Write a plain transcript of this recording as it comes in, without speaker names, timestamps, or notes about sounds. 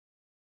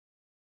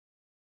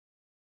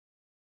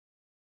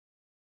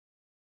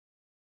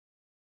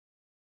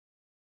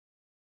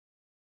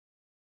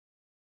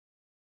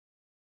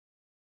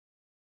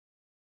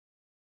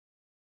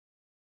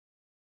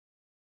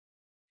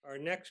Our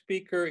next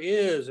speaker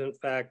is, in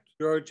fact,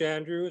 George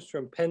Andrews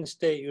from Penn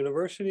State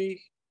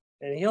University,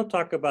 and he'll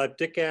talk about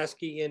Dick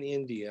Askey in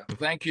India.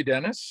 Thank you,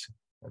 Dennis.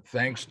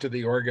 Thanks to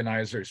the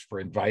organizers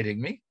for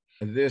inviting me.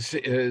 This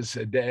is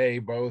a day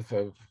both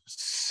of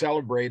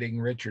celebrating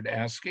Richard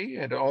Askey.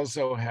 It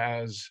also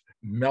has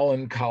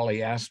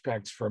melancholy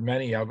aspects for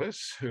many of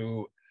us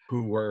who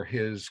were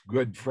his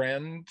good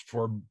friend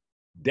for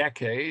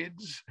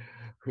decades,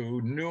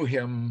 who knew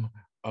him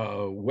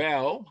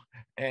well,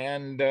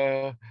 and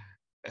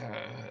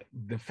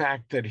the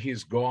fact that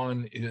he's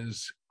gone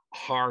is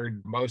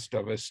hard, most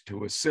of us,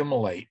 to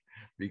assimilate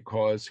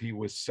because he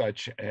was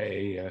such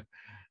a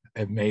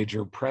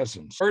major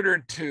presence. In order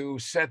to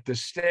set the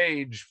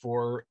stage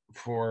for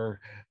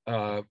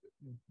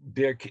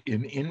Dick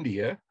in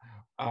India,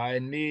 I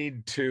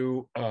need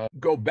to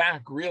go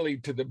back really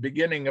to the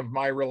beginning of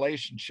my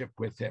relationship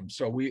with him.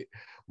 So we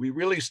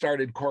really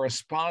started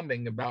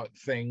corresponding about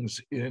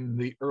things in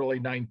the early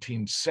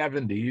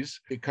 1970s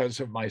because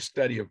of my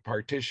study of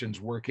partitions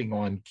working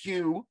on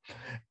Q,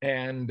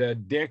 and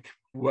Dick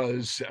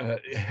was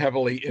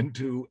heavily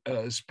into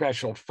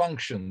special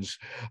functions.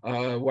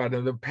 One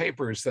of the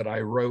papers that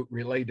I wrote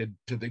related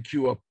to the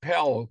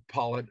Q-appel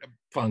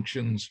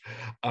functions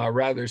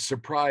rather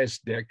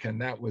surprised Dick,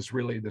 and that was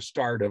really the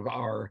start of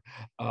our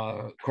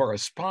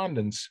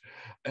correspondence.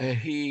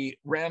 He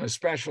ran a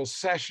special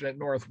session at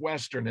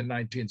Northwestern in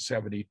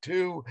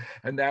 1972,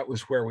 and that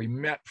was where we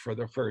met for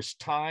the first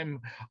time.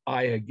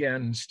 I,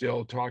 again,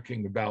 still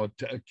talking about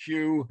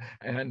Q,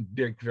 and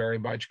Dick very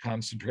much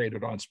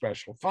concentrated on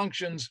special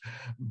functions,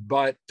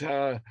 but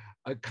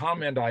a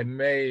comment I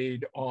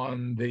made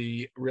on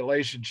the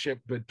relationship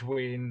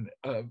between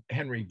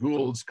Henry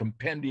Gould's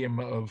compendium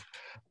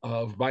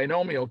of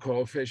binomial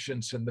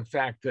coefficients and the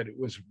fact that it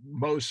was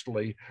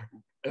mostly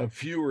a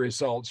few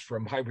results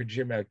from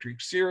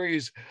hypergeometric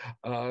series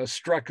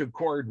struck a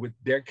chord with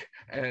Dick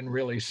and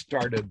really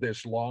started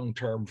this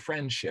long-term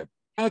friendship.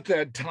 At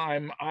that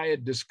time, I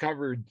had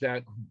discovered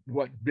that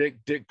what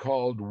Dick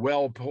called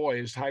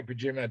well-poised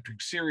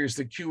hypergeometric series,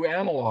 the Q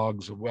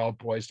analogs of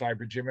well-poised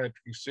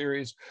hypergeometric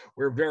series,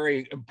 were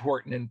very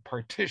important in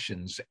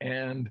partitions.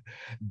 And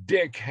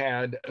Dick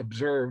had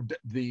observed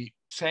the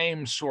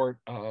same sort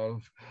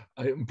of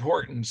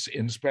importance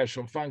in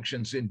special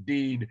functions.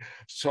 Indeed,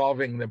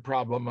 solving the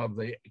problem of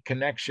the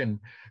connection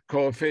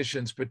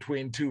coefficients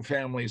between two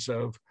families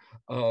of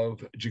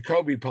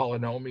Jacobi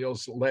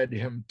polynomials led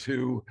him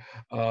to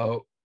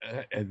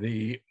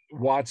the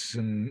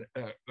Watson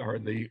or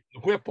the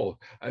Whipple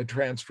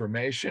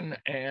transformation,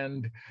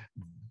 and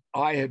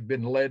I had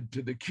been led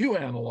to the Q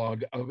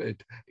analog of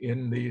it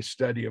in the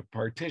study of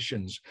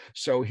partitions.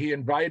 So he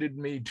invited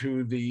me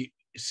to the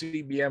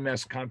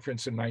CBMS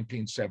conference in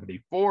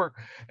 1974,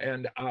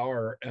 and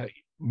our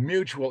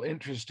mutual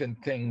interest in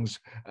things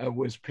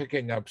was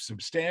picking up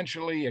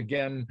substantially.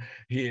 Again,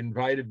 he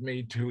invited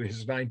me to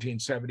his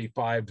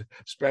 1975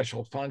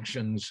 special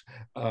functions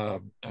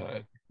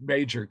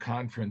major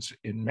conference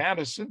in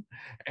Madison,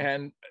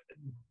 and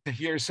the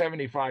year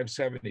 75,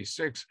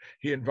 76,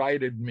 he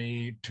invited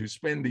me to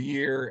spend the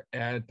year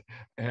at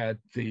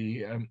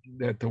the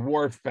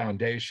Wharf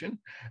Foundation,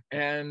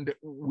 and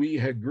we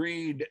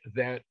agreed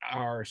that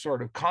our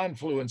sort of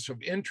confluence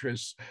of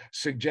interests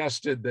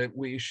suggested that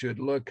we should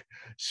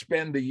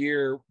spend the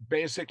year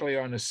basically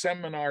on a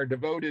seminar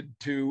devoted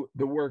to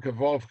the work of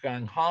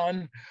Wolfgang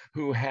Hahn,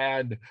 who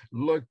had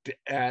looked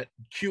at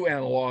Q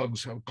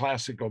analogs of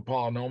classical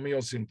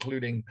polynomials,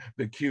 including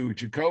the Q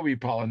Jacobi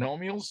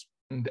polynomials.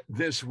 And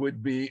this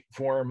would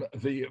form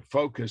the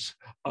focus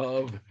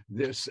of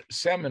this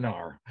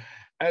seminar.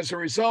 As a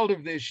result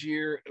of this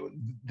year,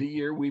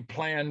 we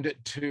planned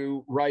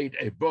to write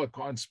a book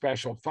on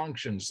special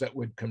functions that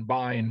would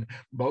combine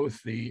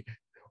both the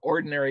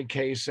ordinary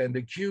case and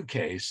the Q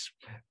case.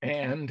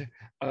 And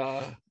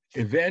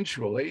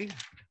eventually,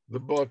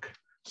 the book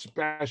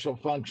Special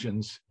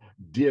Functions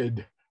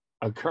did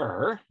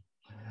occur,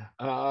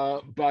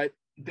 but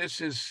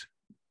this is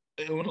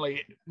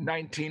only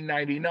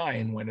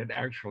 1999 when it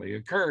actually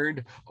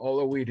occurred,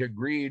 although we'd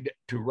agreed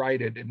to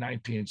write it in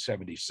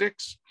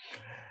 1976.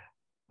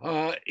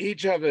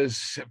 Each of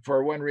us,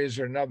 for one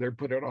reason or another,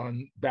 put it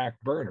on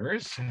back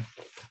burners.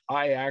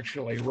 I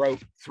actually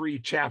wrote 3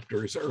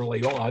 chapters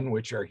early on,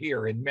 which are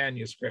here in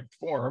manuscript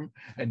form,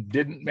 and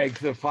didn't make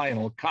the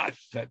final cut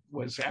that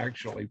was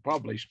actually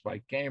published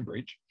by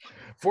Cambridge.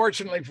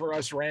 Fortunately for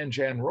us,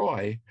 Ranjan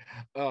Roy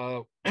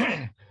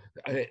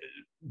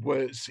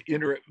was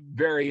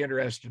very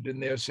interested in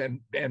this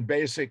and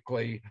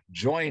basically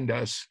joined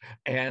us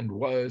and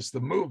was the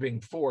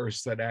moving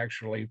force that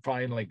actually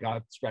finally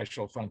got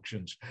special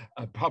functions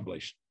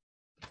published.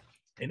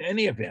 In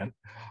any event,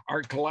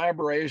 our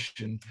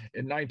collaboration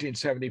in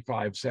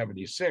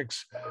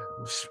 1975-76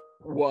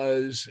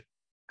 was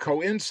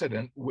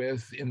coincident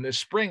with, in the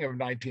spring of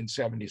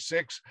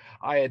 1976,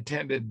 I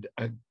attended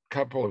a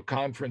couple of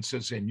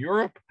conferences in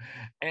Europe,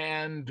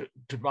 and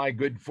to my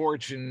good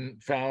fortune,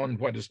 found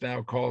what is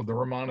now called the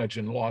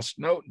Ramanujan Lost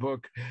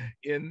Notebook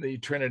in the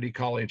Trinity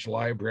College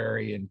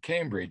Library in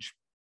Cambridge.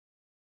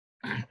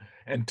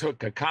 and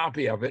took a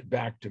copy of it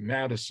back to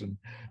Madison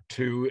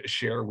to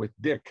share with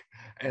Dick.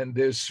 And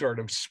this sort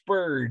of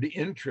spurred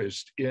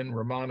interest in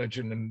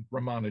Ramanujan and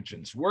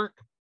Ramanujan's work.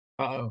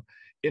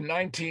 In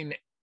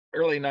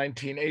early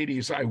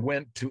 1980s, I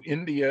went to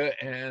India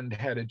and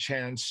had a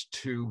chance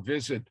to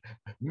visit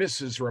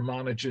Mrs.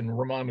 Ramanujan,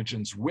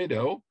 Ramanujan's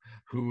widow,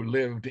 who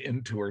lived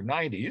into her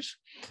 90s.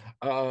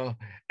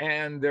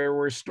 And there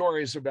were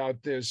stories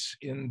about this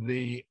in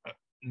the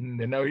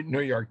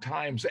New York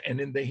Times and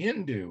in the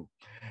Hindu.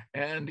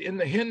 And in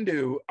the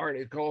Hindu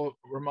article,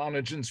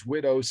 Ramanujan's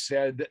widow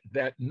said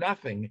that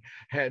nothing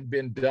had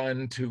been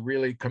done to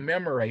really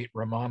commemorate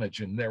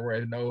Ramanujan. There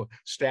were no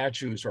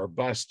statues or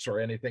busts or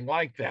anything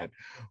like that,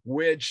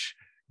 which,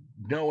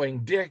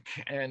 knowing Dick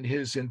and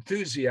his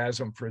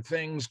enthusiasm for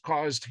things,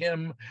 caused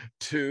him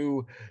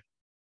to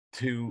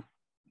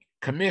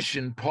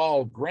commission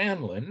Paul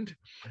Granlund,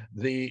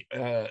 the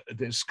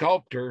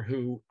sculptor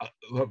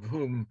of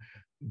whom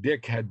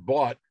Dick had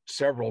bought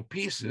several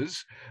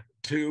pieces,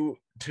 to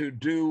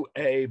do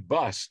a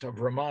bust of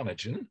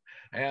Ramanujan.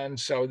 And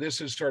so this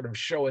is sort of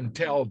show and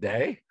tell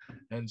day.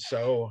 And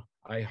so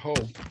I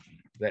hope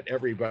that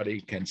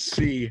everybody can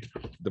see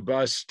the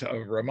bust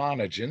of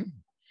Ramanujan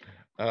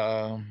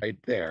right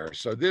there.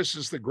 So this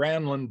is the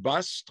Granlund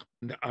bust.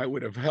 I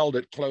would have held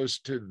it close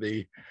to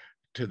the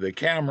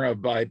camera,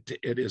 but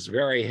it is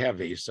very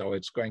heavy, so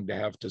it's going to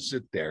have to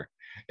sit there.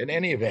 In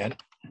any event,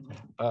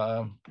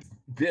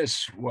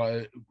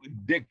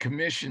 Dick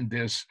commissioned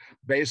this,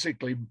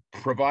 basically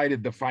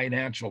provided the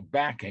financial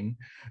backing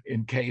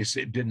in case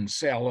it didn't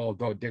sell,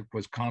 although Dick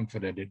was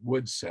confident it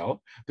would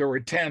sell. There were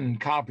 10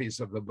 copies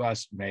of the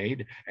bust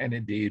made, and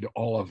indeed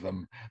all of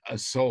them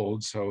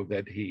sold, so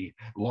that he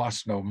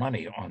lost no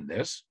money on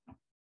this.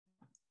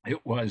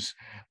 It was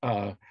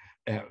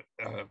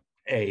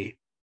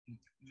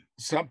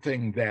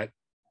something that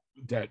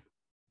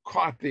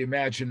caught the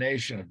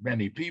imagination of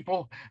many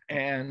people,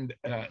 and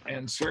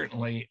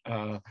certainly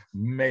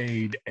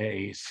made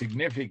a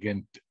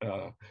significant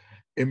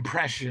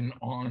impression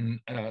on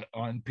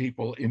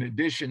people, in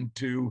addition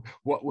to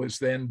what was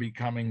then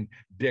becoming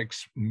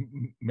Dick's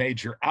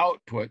major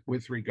output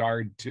with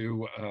regard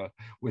to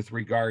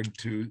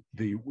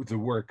the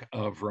work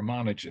of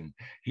Ramanujan.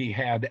 He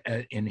had,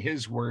 in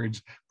his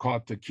words,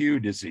 caught the Q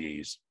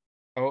disease.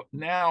 So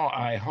now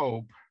I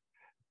hope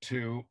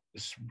to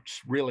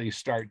really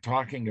start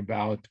talking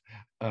about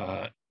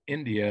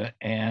India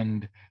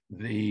and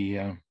the,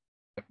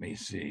 let me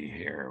see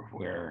here,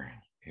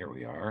 here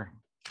we are.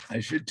 I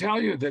should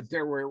tell you that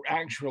there were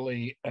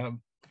actually,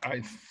 I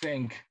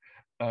think,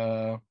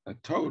 a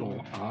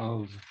total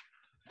of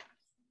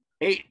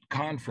 8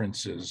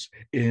 conferences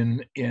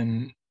in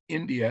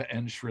India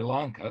and Sri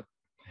Lanka.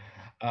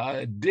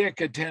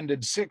 Dick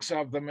attended 6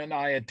 of them, and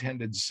I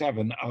attended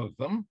 7 of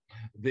them.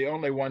 The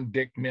only one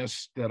Dick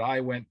missed that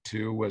I went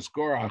to was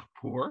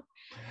Gorakhpur.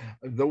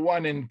 The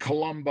one in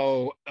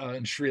Colombo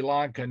in Sri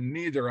Lanka,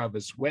 neither of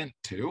us went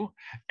to,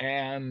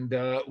 and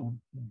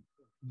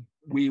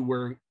we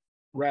were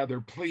rather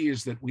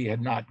pleased that we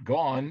had not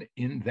gone,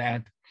 in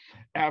that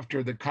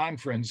after the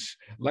conference,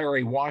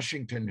 Larry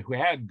Washington, who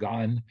had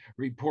gone,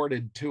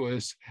 reported to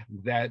us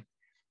that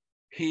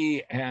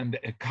he and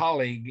a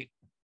colleague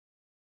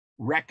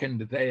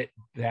reckoned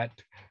that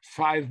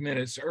 5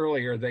 minutes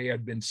earlier they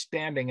had been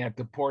standing at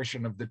the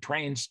portion of the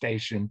train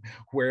station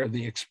where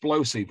the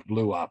explosive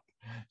blew up.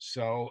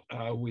 So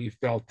we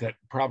felt that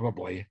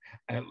probably,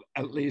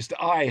 at least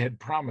I had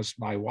promised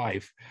my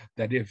wife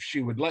that if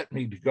she would let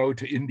me go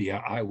to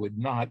India, I would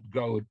not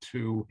go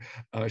to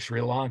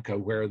Sri Lanka,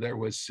 where there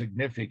was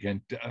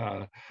significant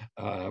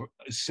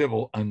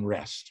civil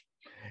unrest.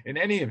 In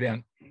any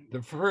event,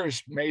 the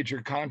first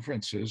major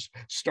conferences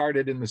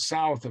started in the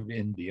south of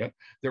India.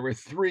 There were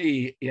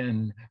 3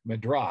 in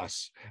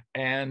Madras,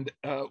 and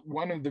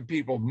one of the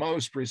people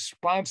most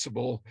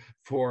responsible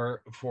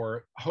for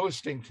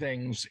hosting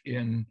things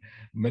in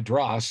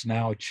Madras,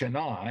 now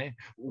Chennai,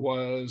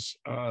 was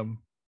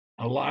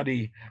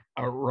Aladi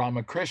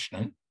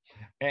Ramakrishnan,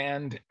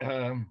 and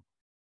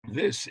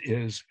this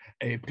is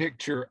a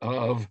picture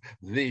of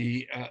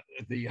the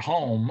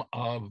home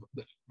of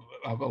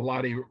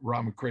Aladi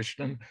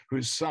Ramakrishnan,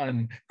 whose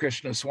son,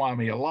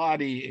 Krishnaswamy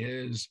Aladi,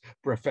 is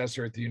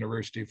professor at the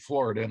University of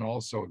Florida and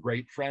also a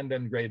great friend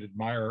and great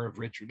admirer of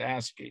Richard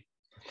Askey.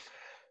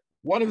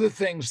 One of the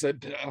things that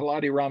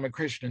Aladi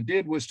Ramakrishnan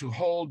did was to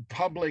hold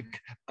public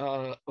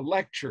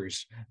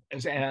lectures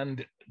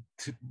and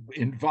to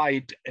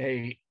invite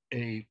a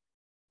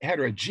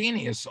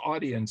heterogeneous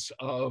audience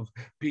of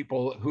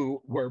people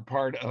who were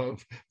part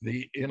of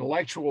the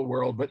intellectual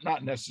world, but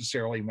not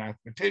necessarily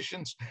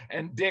mathematicians.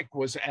 And Dick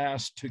was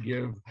asked to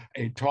give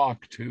a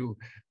talk to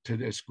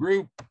this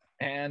group.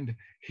 And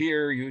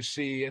here you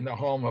see, in the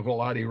home of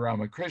Aladi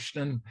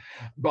Ramakrishnan,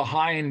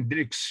 behind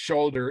Dick's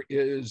shoulder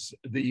is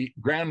the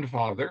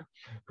grandfather,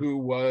 who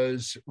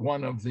was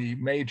one of the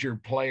major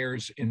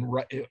players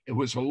it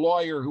was a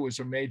lawyer who was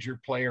a major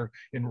player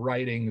in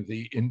writing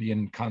the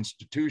Indian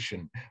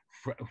Constitution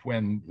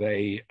when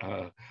they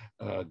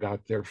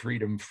got their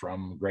freedom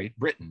from Great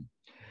Britain.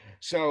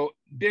 So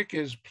Dick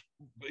is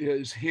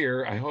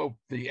here. I hope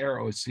the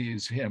arrow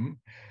sees him.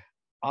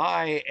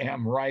 I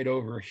am right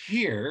over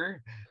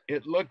here.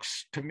 It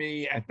looks to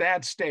me at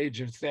that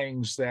stage of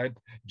things that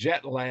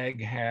jet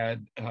lag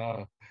had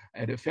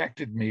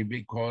affected me,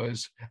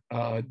 because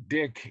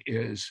Dick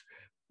is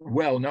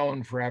well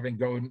known for having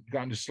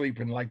gone to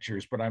sleep in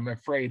lectures, but I'm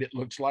afraid it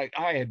looks like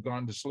I had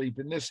gone to sleep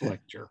in this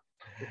lecture.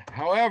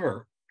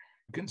 However,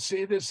 you can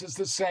see this is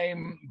the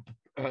same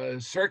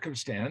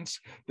circumstance.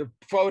 The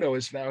photo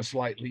is now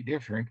slightly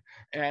different,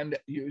 and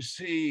you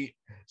see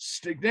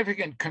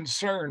significant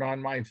concern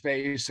on my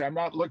face. I'm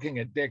not looking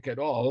at Dick at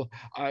all.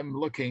 I'm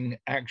looking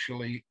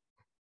actually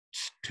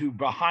to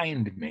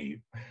behind me.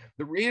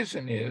 The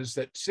reason is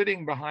that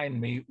sitting behind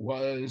me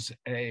was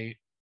a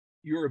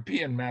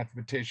European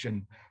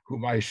mathematician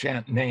whom I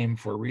shan't name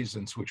for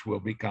reasons which will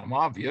become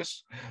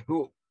obvious,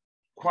 who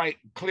quite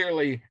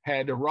clearly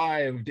had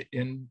arrived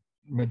in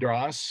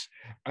Madras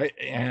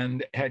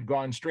and had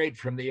gone straight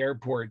from the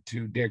airport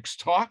to Dick's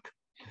talk,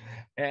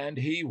 and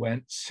he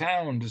went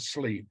sound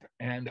asleep.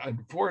 And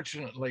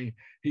unfortunately,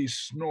 he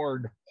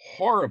snored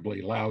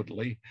horribly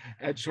loudly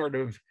at sort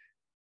of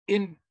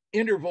in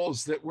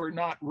intervals that were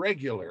not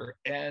regular.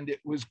 And it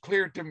was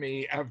clear to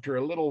me after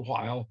a little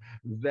while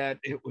that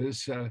it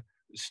was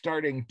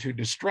starting to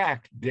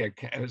distract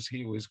Dick as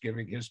he was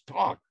giving his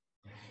talk.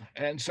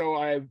 And so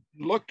I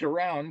looked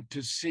around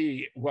to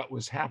see what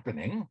was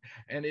happening.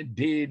 And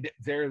indeed,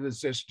 there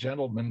was this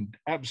gentleman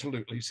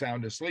absolutely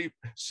sound asleep,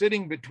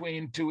 sitting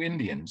between two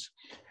Indians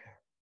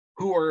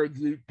who are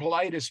the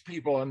politest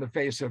people on the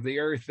face of the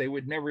earth. They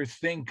would never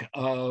think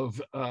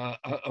of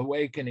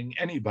awakening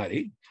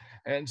anybody.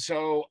 And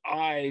so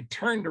I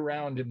turned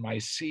around in my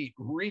seat,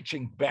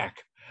 reaching back.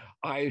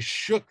 I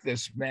shook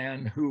this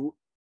man, who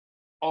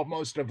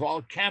almost a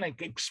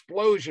volcanic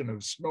explosion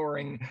of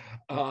snoring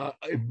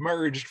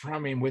emerged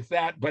from him with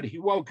that, but he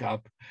woke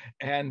up,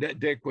 and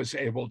Dick was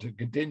able to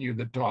continue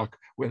the talk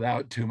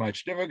without too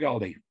much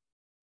difficulty.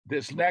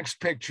 This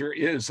next picture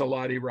is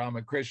Aladi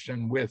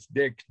Ramakrishnan with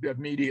Dick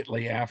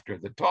immediately after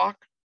the talk.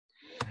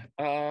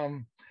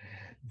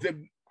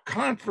 The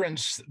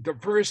conference, the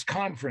first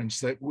conference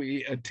that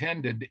we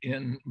attended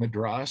in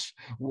Madras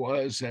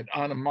was at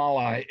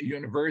Annamalai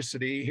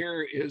University.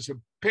 Here is a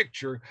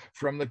picture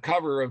from the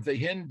cover of the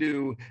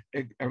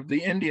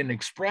Indian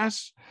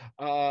Express.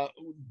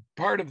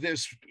 Part of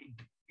this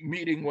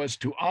meeting was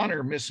to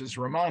honor Mrs.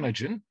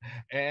 Ramanujan,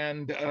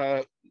 and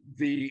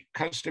the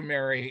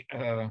customary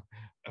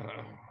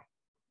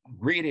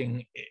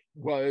greeting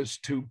was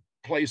to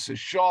place a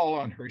shawl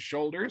on her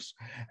shoulders,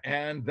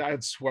 and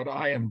that's what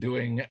I am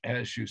doing,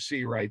 as you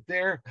see right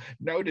there.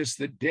 Notice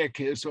that Dick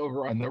is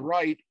over on the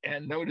right,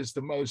 and notice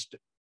the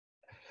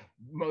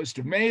most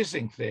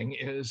amazing thing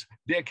is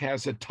Dick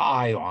has a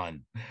tie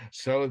on,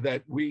 so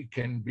that we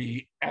can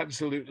be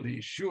absolutely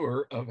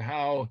sure of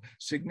how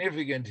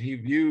significant he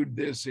viewed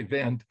this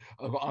event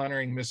of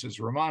honoring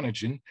Mrs.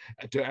 Ramanujan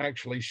to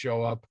actually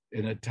show up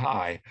in a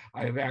tie.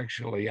 I've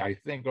actually, I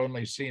think,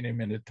 only seen him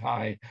in a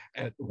tie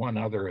at one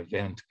other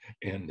event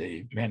in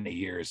the many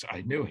years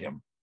I knew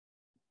him.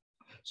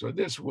 So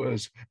this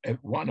was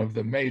at one of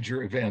the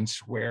major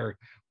events where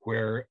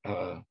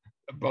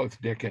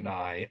both Dick and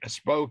I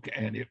spoke,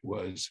 and it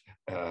was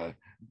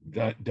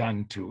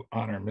done to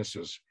honor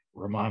Mrs.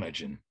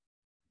 Ramanujan.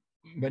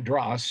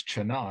 Madras,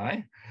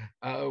 Chennai,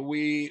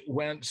 we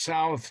went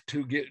south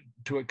to get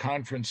to a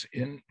conference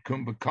in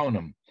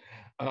Kumbakonam.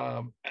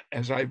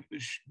 As I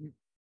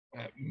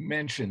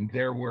mentioned,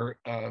 there were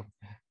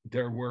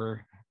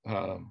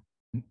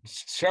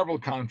several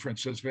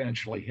conferences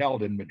eventually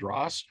held in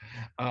Madras,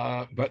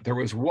 but there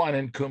was one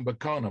in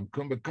Kumbakonam.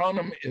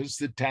 Kumbakonam is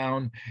the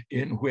town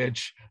in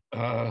which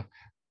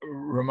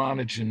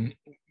Ramanujan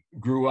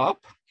grew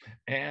up,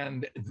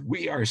 and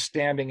we are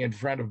standing in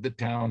front of the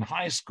town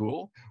high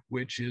school,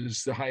 which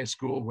is the high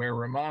school where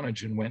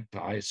Ramanujan went to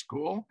high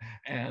school,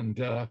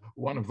 and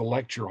one of the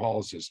lecture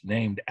halls is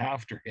named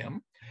after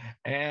him.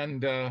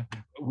 And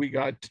we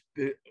got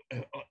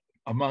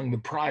among the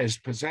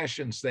prized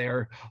possessions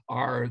there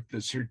are the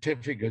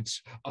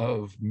certificates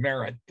of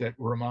merit that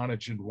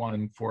Ramanujan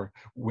won for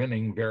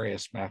winning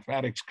various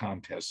mathematics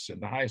contests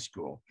in the high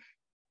school.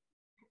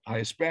 I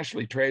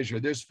especially treasure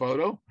this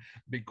photo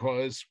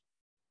because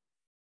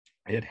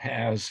it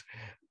has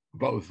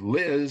both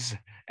Liz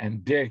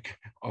and Dick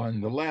on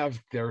the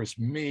left. There's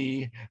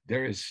me,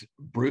 there's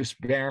Bruce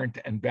Barrett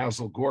and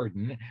Basil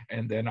Gordon,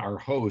 and then our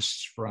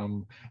hosts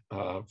from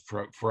the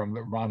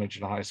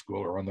Ramanujan High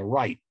School are on the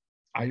right.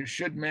 I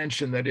should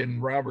mention that in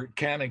Robert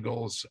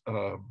Canigal's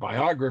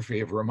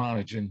biography of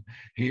Ramanujan,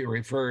 he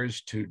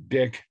refers to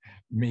Dick,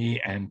 me,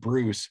 and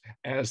Bruce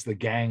as the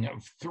gang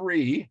of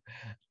three,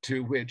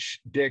 to which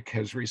Dick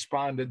has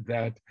responded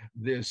that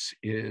this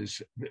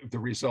is the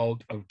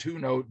result of 2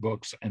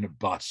 notebooks and a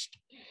bust.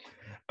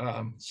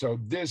 So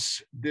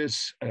this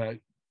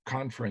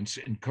conference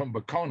in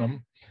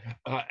Kumbakonam,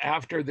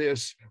 after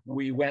this,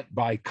 we went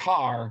by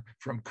car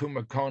from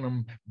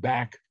Kumbakonam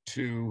back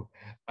to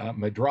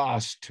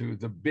Madras to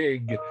the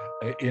big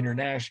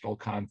international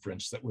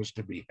conference that was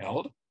to be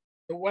held.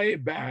 the way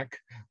back,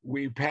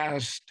 we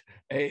passed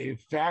a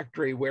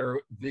factory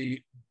where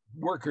the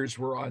workers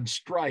were on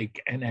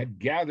strike and had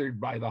gathered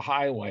by the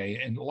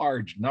highway in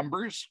large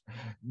numbers,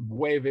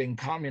 waving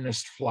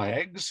communist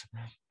flags.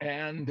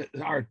 And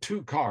our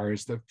two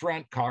cars, the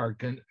front car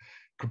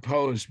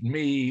composed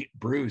me,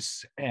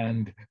 Bruce,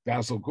 and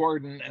Basil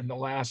Gordon, and the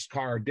last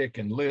car, Dick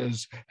and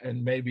Liz,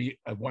 and maybe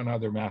one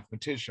other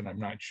mathematician, I'm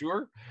not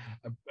sure,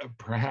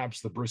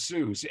 perhaps the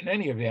Brossus. In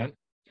any event,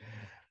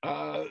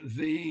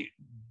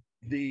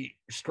 the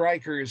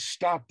strikers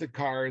stopped the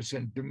cars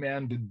and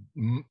demanded,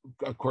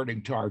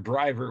 according to our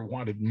driver,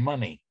 wanted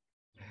money.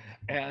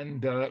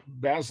 And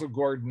Basil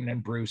Gordon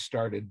and Bruce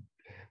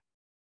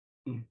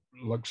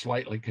looked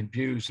slightly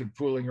confused and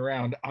fooling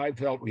around. I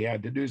felt we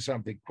had to do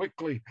something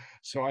quickly,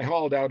 so I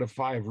hauled out a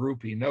 5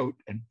 rupee note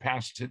and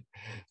passed it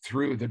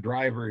through the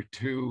driver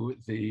to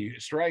the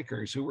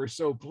strikers, who were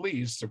so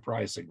pleased,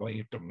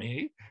 surprisingly to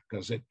me,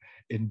 because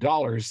in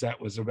dollars that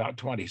was about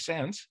 20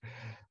 cents.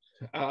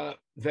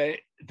 They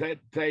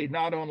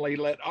not only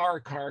let our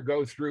car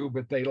go through,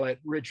 but they let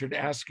Richard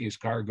Askey's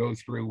car go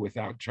through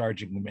without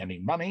charging them any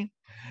money.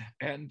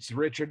 And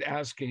Richard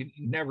Askey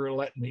never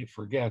let me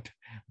forget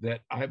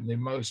that I'm the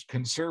most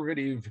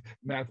conservative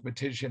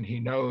mathematician he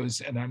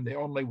knows, and I'm the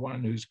only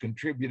one who's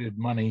contributed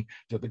money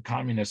to the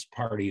Communist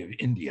Party of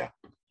India.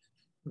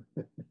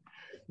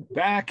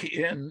 Back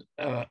in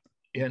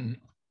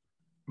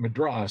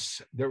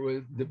Madras, there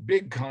was the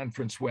big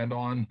conference went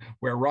on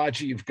where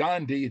Rajiv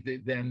Gandhi, the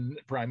then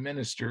Prime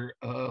Minister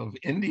of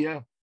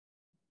India,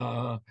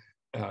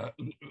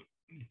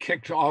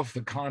 kicked off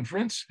the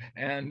conference.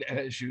 And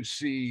as you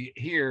see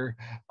here,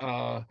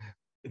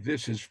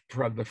 this is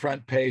from the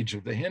front page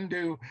of the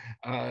Hindu.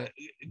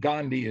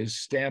 Gandhi is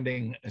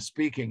standing,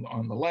 speaking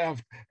on the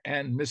left,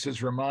 and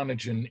Mrs.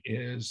 Ramanujan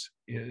is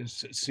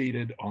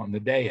seated on the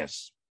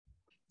dais.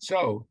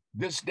 So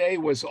this day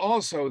was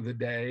also the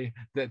day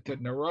that the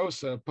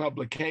Narosa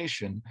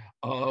publication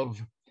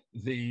of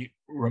the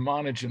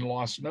Ramanujan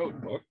Lost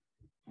Notebook,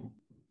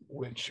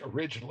 which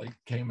originally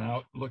came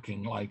out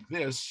looking like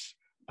this.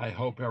 I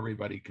hope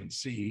everybody can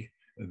see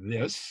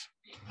this.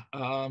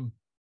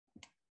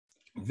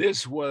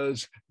 This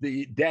was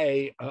the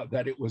day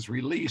that it was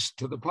released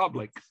to the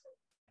public.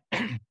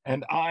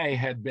 And I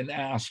had been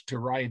asked to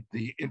write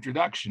the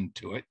introduction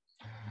to it.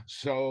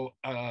 So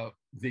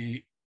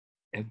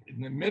in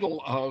the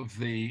middle of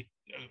the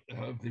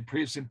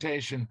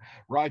presentation,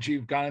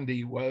 Rajiv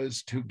Gandhi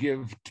was to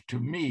give to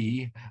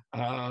me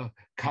a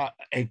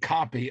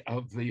copy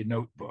of the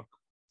notebook.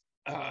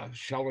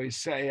 Shall we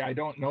say, I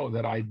don't know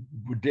that I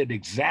did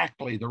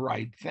exactly the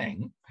right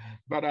thing,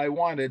 but I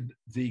wanted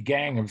the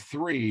gang of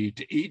 3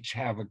 to each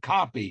have a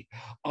copy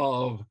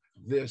of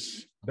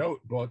this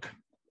notebook,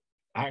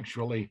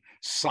 actually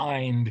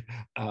signed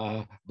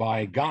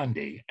by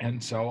Gandhi.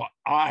 And so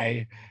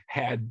I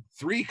had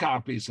 3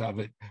 copies of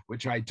it,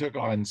 which I took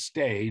on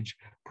stage,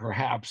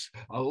 perhaps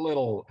a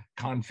little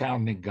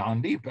confounding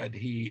Gandhi, but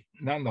he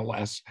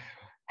nonetheless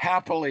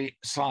happily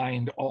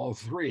signed all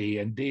 3.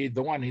 Indeed,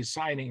 the one he's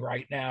signing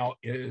right now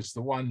is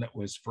the one that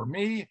was for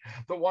me.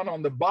 The one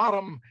on the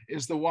bottom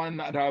is the one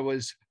that I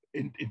was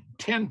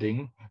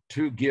intending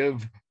to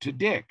give to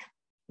Dick.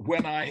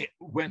 When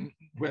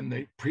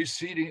the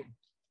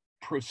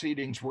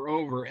proceedings were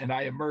over and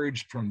I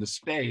emerged from the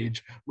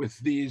stage with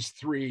these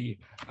 3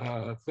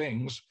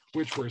 things,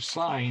 which were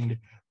signed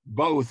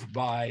both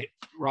by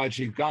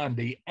Rajiv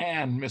Gandhi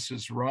and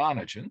Mrs.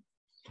 Ramanujan,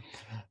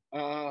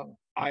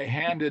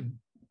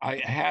 I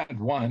had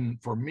one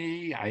for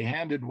me, I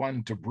handed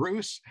one to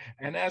Bruce,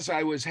 and as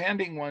I was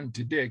handing one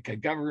to Dick, a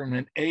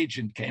government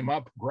agent came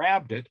up,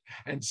 grabbed it,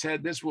 and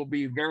said, "This will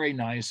be very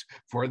nice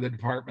for the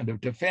Department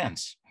of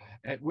Defense."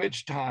 At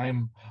which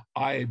time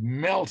I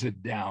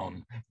melted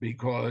down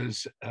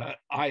because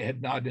I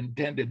had not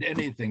intended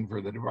anything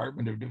for the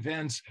Department of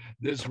Defense.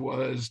 This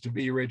was to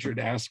be Richard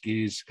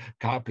Askey's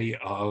copy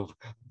of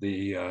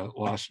the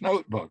Lost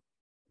Notebook.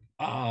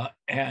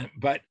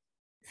 But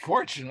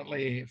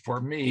fortunately for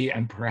me,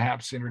 and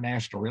perhaps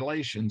international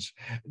relations,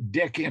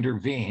 Dick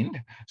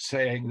intervened,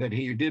 saying that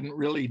he didn't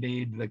really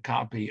need the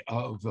copy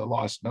of the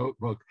Lost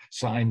Notebook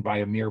signed by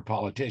a mere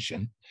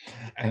politician.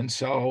 And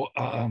so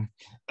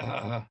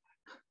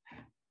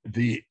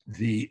the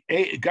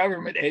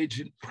government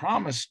agent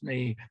promised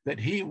me that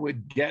he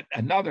would get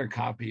another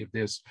copy of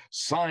this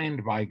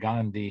signed by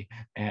Gandhi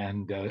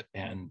and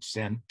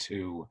sent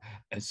to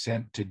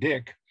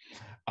Dick.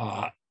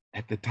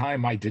 At the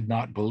time, I did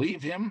not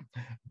believe him,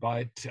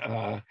 but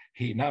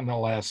he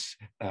nonetheless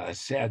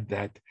said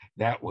that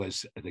that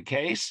was the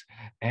case.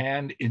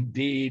 And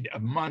indeed, a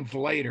month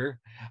later,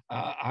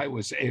 I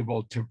was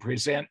able to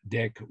present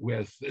Dick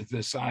with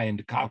the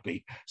signed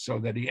copy so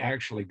that he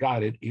actually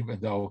got it, even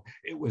though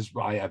it was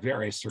by a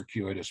very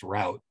circuitous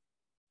route.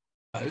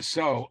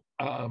 So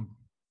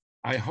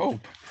I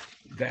hope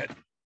that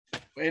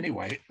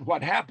anyway,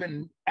 what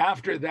happened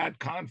after that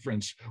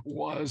conference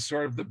was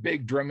sort of the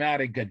big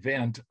dramatic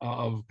event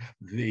of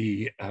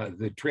the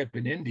trip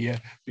in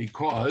India,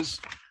 because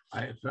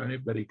if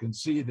anybody can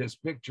see this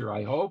picture,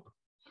 I hope,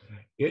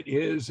 It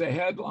is a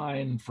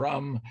headline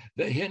from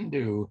the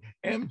Hindu,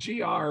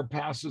 MGR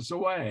passes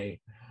away.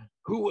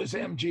 Who was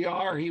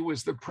MGR? He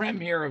was the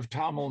premier of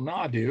Tamil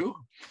Nadu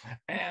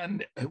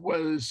and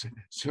was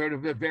sort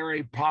of a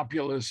very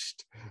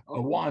populist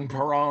Juan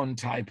Perón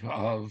type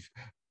of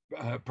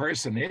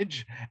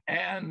personage.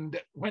 And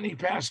when he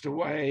passed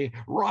away,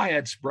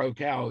 riots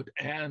broke out,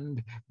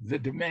 and the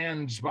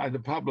demands by the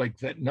public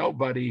that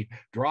nobody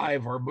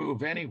drive or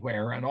move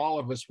anywhere, and all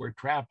of us were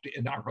trapped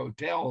in our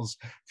hotels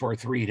for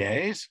 3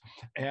 days,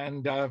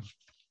 and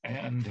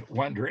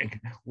wondering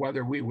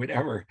whether we would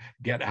ever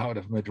get out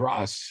of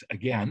Madras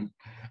again.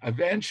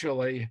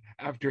 Eventually,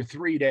 after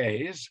 3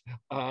 days,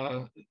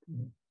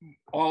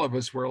 all of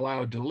us were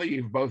allowed to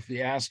leave. Both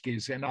the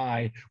Askeys and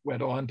I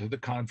went on to the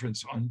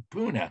conference on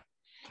Pune.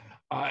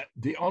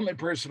 The only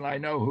person I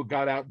know who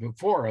got out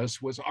before us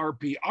was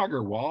R.P.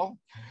 Agarwal,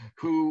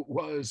 who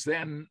was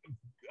then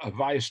a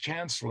vice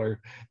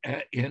chancellor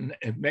in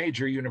a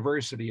major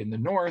university in the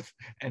north.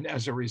 And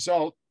as a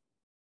result,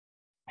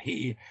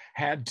 he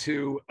had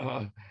to,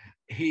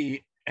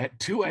 at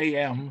 2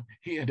 a.m.,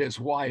 he and his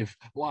wife,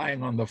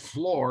 lying on the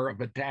floor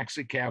of a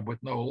taxi cab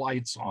with no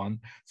lights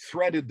on,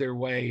 threaded their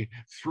way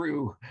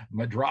through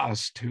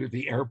Madras to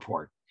the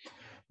airport.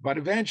 But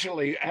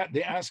eventually,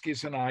 the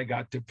Askeys and I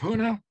got to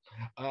Pune,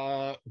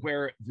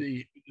 where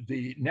the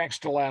next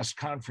to last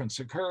conference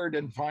occurred,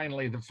 and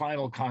finally the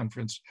final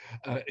conference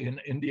in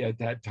India at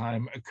that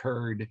time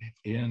occurred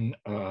in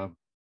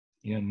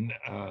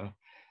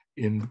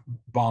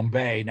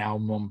Bombay, now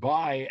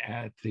Mumbai,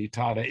 at the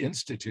Tata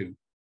Institute.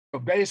 So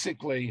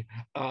basically,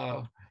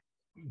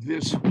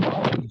 this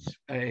was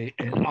an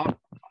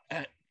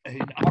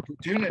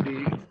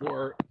opportunity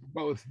for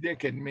both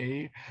Dick and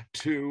me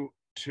to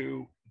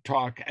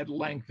talk at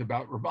length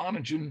about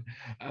Ramanujan.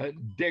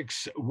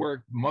 Dick's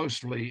work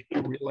mostly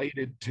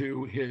related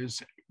to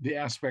the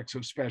aspects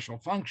of special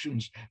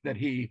functions that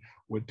he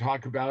would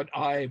talk about.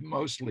 I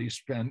mostly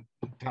spent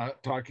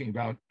talking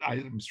about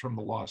items from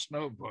the Lost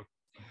Notebook.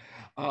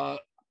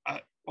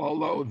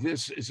 Although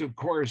this is, of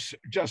course,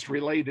 just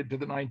related to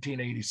the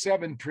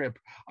 1987 trip,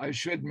 I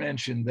should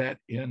mention that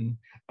in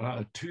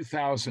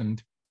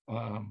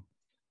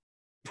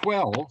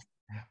 2012,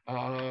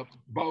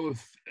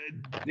 both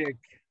Dick,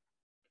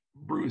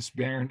 Bruce,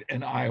 Bernd,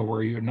 and I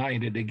were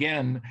united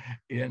again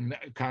in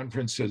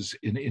conferences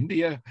in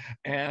India,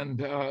 and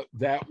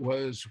that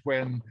was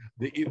when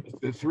the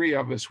three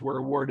of us were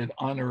awarded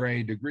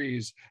honorary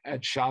degrees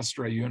at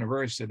Shastra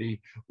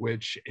University,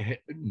 which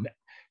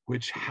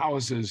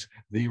houses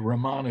the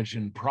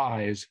Ramanujan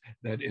Prize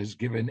that is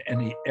given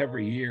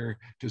every year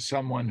to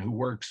someone who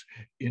works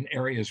in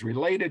areas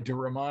related to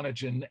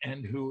Ramanujan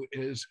and who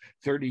is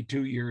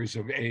 32 years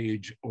of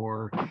age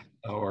or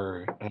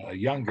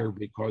younger,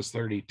 because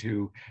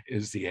 32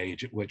 is the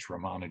age at which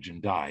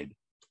Ramanujan died.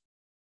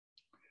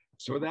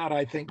 So that,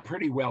 I think,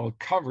 pretty well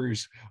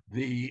covers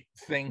the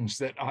things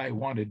that I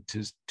wanted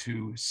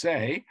to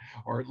say,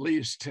 or at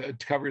least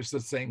covers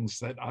the things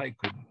that I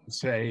could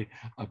say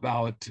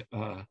about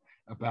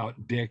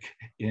Dick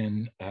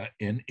in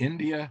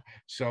India.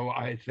 So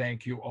I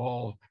thank you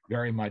all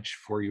very much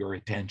for your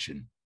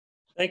attention.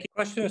 Thank you.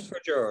 Questions for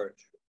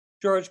George.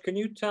 George, can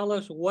you tell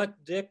us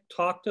what Dick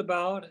talked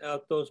about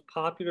at those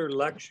popular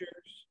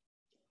lectures?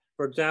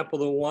 For example,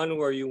 the one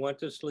where you went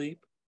to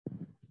sleep?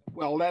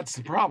 Well, that's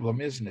the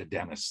problem, isn't it,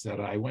 Dennis, that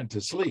I went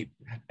to sleep.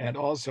 And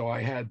also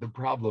I had the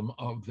problem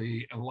of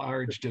the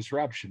large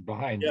disruption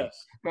behind me.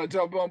 But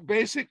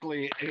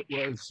basically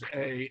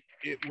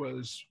it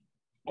was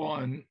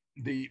on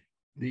the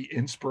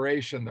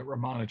inspiration that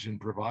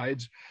Ramanujan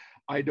provides.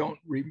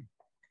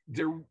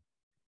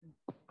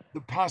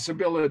 The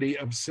possibility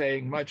of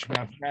saying much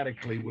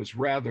mathematically was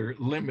rather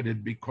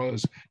limited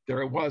because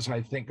there was,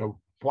 I think, a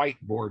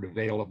whiteboard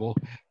available,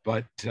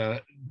 but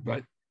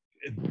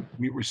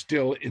we were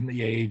still in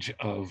the age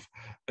of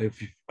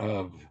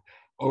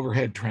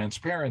overhead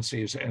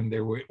transparencies, and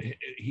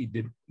he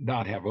did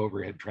not have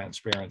overhead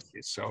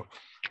transparencies. So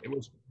it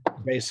was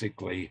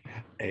basically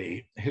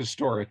a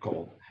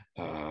historical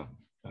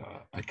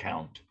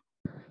account.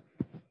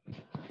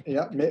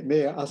 Yeah,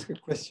 may I ask a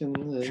question?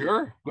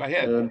 Sure, go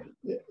ahead.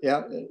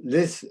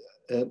 Liz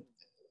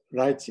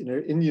writes in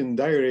her Indian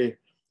diary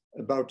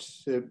about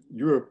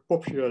your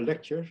popular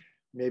lecture,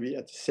 maybe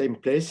at the same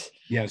place.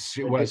 Yes,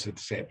 it was at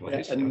the same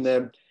place. And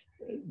that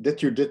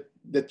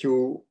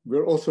you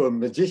were also a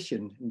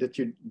magician, that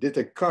you did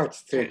a card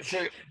trick.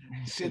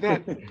 See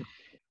that?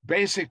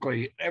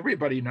 Basically,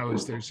 everybody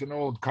knows there's an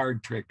old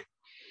card trick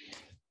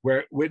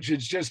which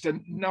is just a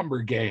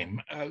number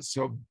game.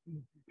 So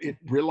it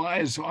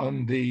relies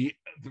on the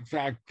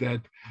fact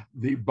that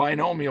the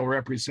binomial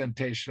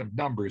representation of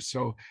numbers.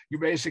 So you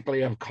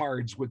basically have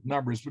cards with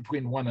numbers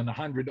between 1 and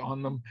 100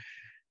 on them.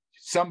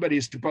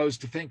 Somebody's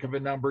supposed to think of a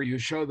number. You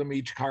show them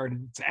each card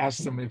and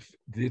ask them if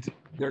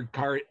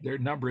their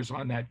numbers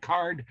on that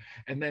card.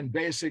 And then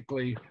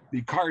basically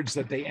the cards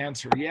that they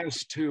answer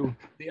yes to,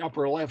 the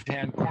upper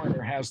left-hand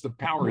corner has the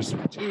powers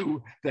of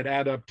 2 that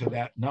add up to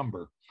that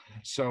number.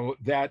 So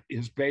that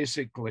is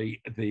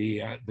basically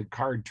the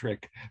card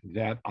trick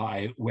that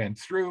I went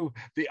through.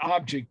 The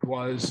object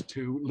was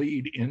to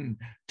lead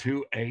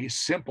into a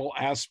simple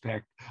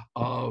aspect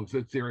of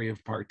the theory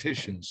of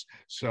partitions.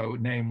 So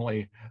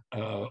namely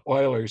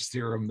Euler's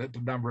theorem that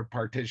the number of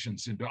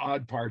partitions into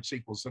odd parts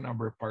equals the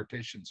number of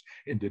partitions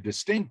into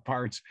distinct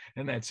parts.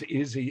 And that's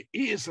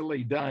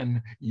easily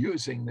done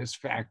using this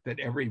fact that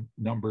every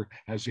number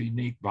has a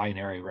unique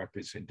binary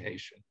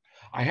representation.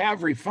 I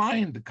have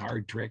refined the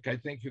card trick. I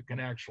think you can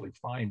actually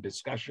find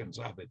discussions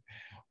of it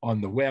on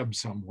the web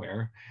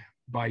somewhere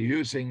by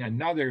using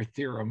another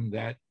theorem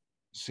that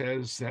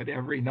says that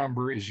every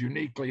number is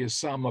uniquely a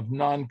sum of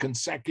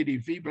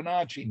non-consecutive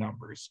Fibonacci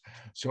numbers.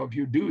 So if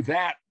you do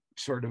that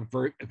sort of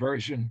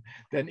version,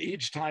 then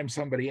each time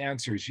somebody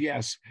answers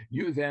yes,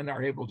 you then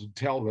are able to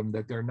tell them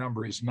that their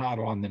number is not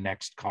on the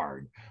next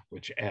card,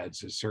 which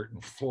adds a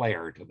certain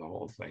flair to the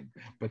whole thing.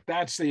 But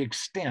that's the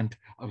extent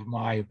of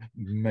my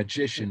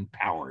magician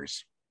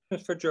powers.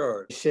 For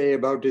George. Say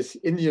about this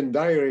Indian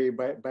diary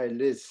by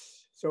Liz.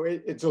 So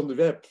it's on the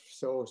web.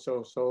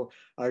 So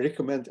I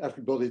recommend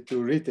everybody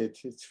to read it.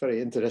 It's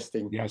very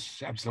interesting.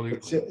 Yes,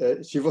 absolutely.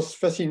 But, she was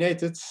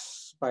fascinated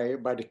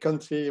by the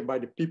country, by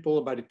the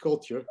people, by the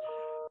culture,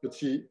 but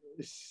she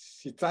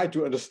tried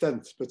to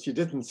understand, but she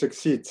didn't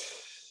succeed.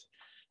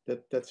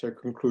 That's her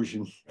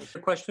conclusion.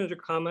 Questions or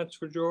comments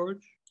for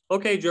George?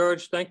 Okay,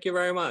 George, thank you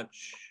very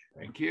much.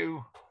 Thank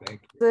you.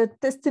 Thank you. The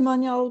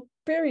testimonial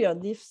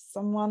period, if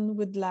someone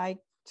would like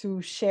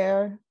to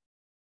share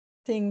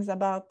things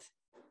about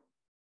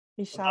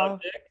Richard.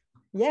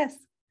 Yes.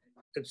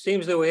 It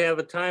seems that we have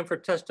a time for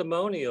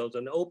testimonials,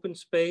 an open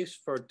space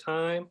for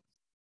time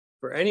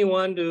for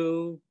anyone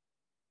to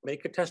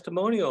make a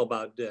testimonial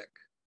about Dick.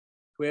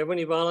 Do we have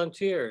any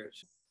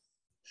volunteers?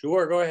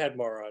 Sure, go ahead,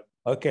 Morad.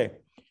 Okay.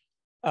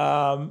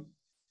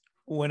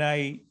 When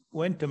I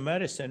went to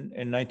medicine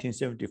in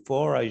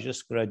 1974, I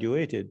just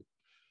graduated.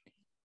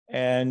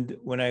 And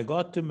when I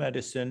got to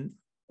medicine,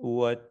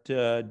 what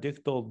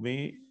Dick told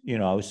me,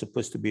 I was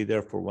supposed to be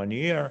there for 1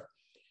 year.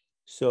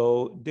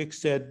 So Dick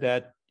said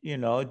that,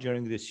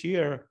 during this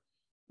year,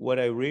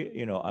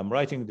 I'm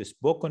writing this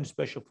book on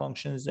special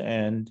functions,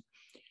 and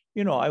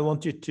I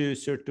wanted to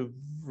sort of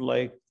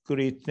like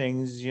read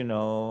things,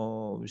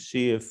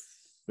 see if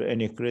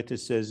any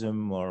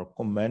criticism or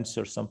comments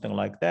or something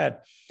like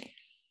that.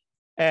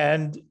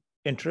 And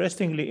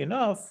interestingly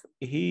enough,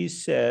 he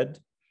said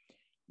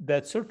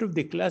that sort of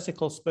the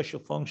classical special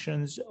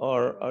functions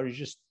are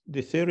just,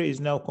 the theory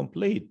is now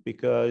complete,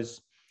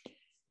 because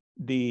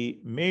the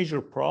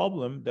major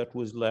problem that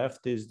was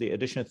left is the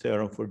addition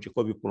theorem for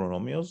Jacobi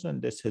polynomials,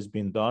 and this has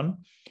been done.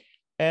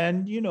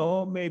 And,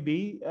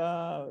 maybe,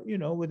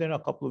 within a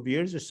couple of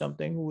years or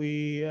something,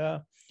 we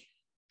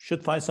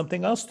should find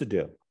something else to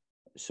do.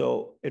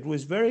 So it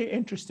was very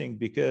interesting,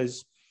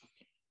 because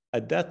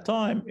at that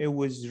time, it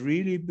was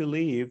really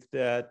believed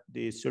that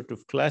the sort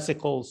of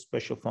classical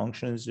special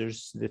functions,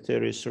 the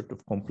theory is sort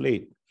of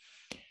complete.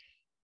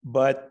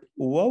 But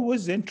what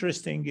was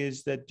interesting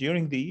is that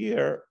during the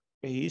year,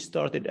 he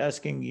started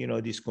asking,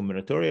 these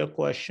combinatorial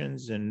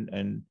questions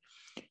and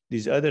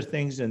these other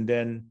things. And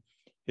then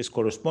his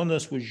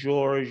correspondence with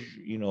George,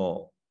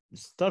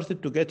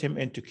 started to get him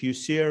into Q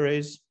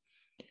series.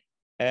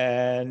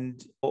 And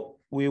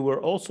we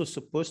were also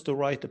supposed to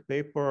write a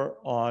paper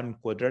on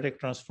quadratic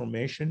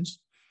transformations,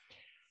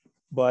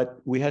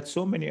 but we had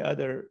so many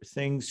other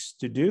things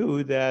to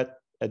do that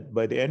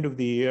by the end of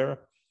the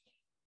year,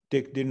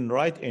 Dick didn't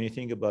write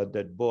anything about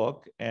that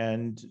book,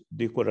 and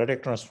the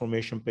quadratic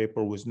transformation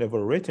paper was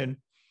never written,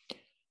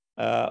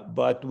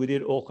 but we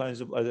did all kinds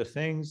of other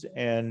things.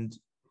 And,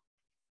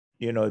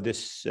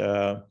 this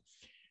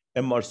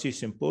MRC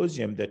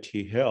symposium that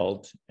he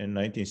held in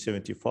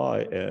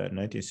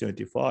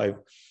 1975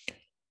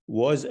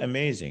 was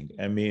amazing.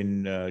 I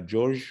mean,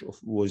 George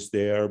was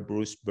there,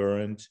 Bruce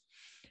Byrne,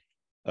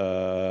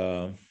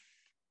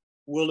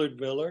 Willard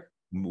Miller,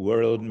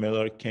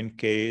 Ken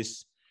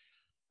Case,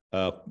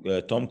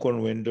 Tom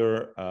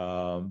Kornwinder,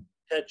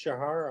 Ted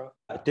Chihara.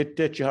 but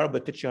Ted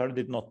Chihara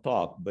did not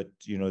talk. But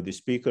the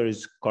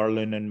speakers,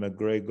 Carlin and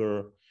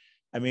McGregor.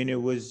 I mean,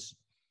 it was,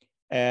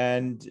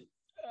 and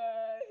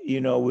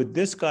with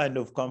this kind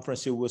of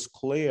conference, it was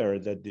clear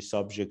that the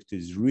subject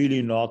is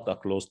really not a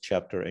closed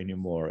chapter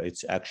anymore.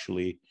 It's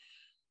actually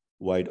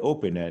wide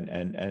open.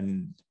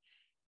 And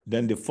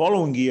then the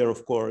following year,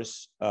 of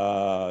course,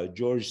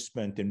 George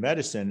spent in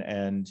medicine,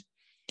 and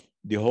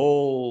the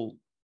whole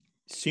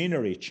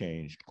scenery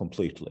changed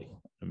completely.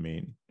 I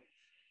mean,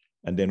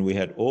 and then we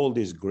had all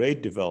these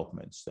great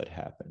developments that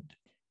happened.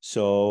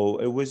 So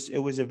it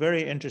was a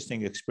very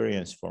interesting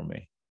experience for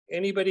me.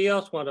 Anybody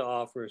else want to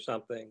offer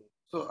something?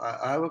 So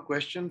I have a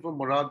question for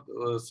Murad.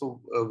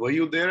 Were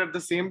you there at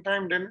the same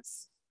time,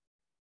 Dennis?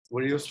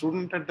 Were you a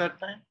student at that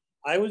time?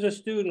 I was a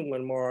student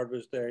when Murad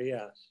was there,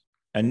 yes.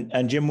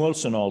 And Jim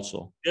Wilson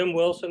also. Jim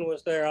Wilson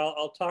was there.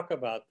 I'll talk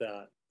about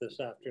that this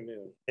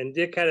afternoon. And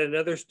Dick had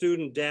another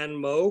student, Dan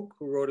Moak,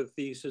 who wrote a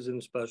thesis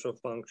in special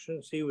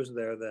functions. He was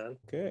there then.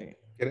 Okay.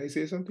 Can I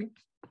say something?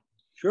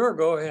 Sure,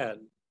 go ahead.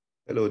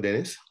 Hello,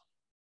 Dennis.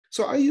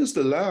 So I used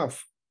to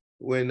laugh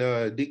when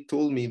Dick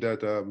told me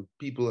that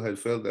people had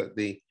felt that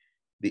the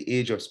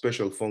age of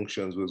special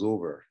functions was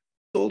over.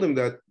 I told him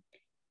that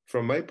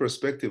from my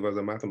perspective as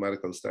a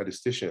mathematical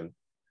statistician,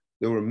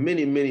 there were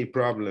many, many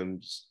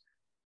problems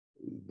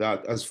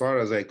that, as far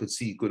as I could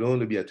see, could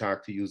only be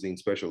attacked using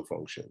special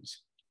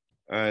functions.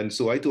 And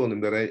so I told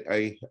him that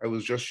I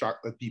was just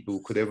shocked that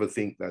people could ever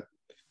think that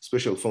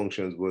special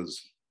functions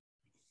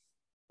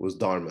was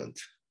dormant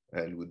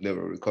and would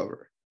never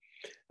recover.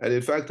 And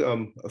in fact,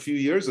 a few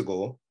years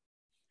ago,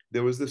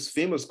 there was this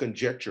famous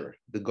conjecture,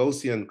 the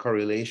Gaussian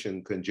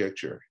correlation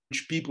conjecture,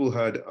 which people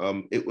had,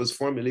 it was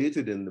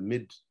formulated in the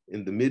mid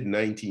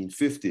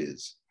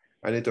 1950s,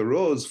 and it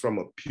arose from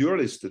a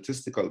purely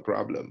statistical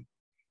problem,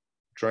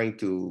 trying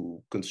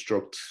to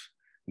construct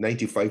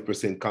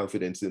 95%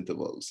 confidence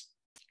intervals.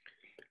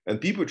 And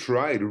people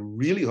tried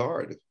really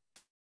hard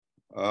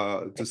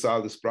to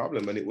solve this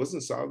problem, and it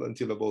wasn't solved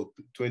until about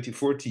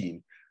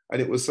 2014,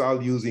 and it was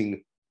solved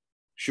using,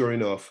 sure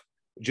enough,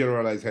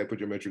 generalized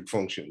hypergeometric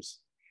functions.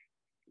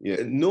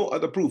 Yeah, no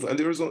other proof, and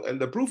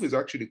the proof is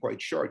actually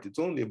quite short. It's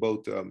only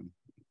about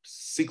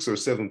 6 or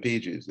 7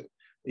 pages.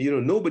 You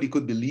know, nobody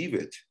could believe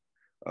it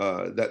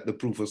that the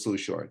proof was so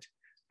short,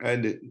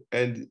 and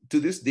to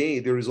this day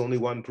there is only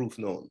one proof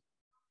known,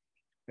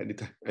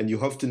 and you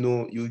have to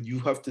know you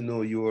have to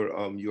know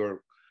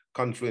your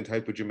confluent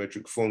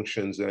hypergeometric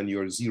functions and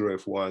your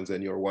 0f1s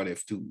and your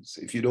 1f2s.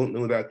 If you don't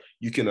know that,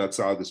 you cannot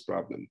solve this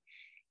problem.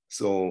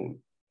 So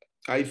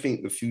I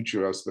think the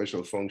future of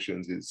special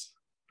functions is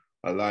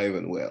alive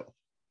and well,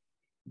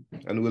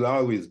 and will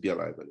always be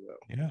alive and well.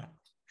 Yeah,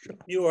 sure.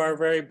 You are a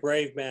very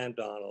brave man,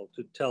 Donald,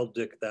 to tell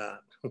Dick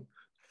that.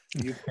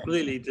 You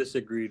completely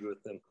disagreed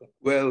with him.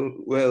 Well,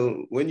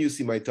 when you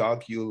see my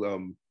talk,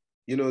 you'll,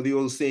 you know, the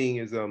old saying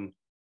is,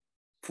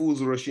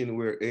 fools rush in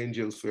where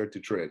angels fear to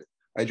tread.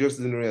 I just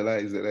didn't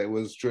realize that I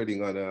was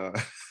treading on a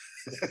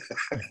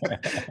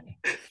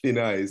thin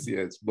ice,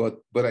 yes,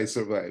 but I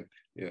survived,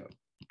 yeah.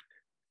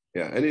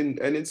 Yeah, and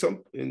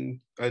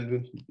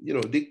you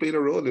know, Dick played a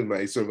role in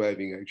my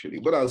surviving, actually,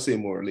 but I'll say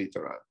more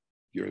later on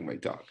during my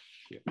talk.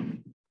 Yeah.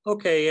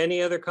 Okay,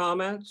 any other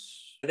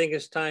comments? I think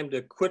it's time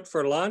to quit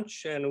for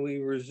lunch, and we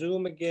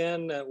resume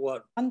again at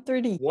what?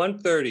 1:30.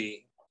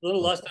 1:30, a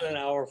little less than an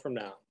hour from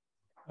now.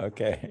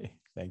 Okay,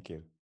 thank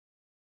you.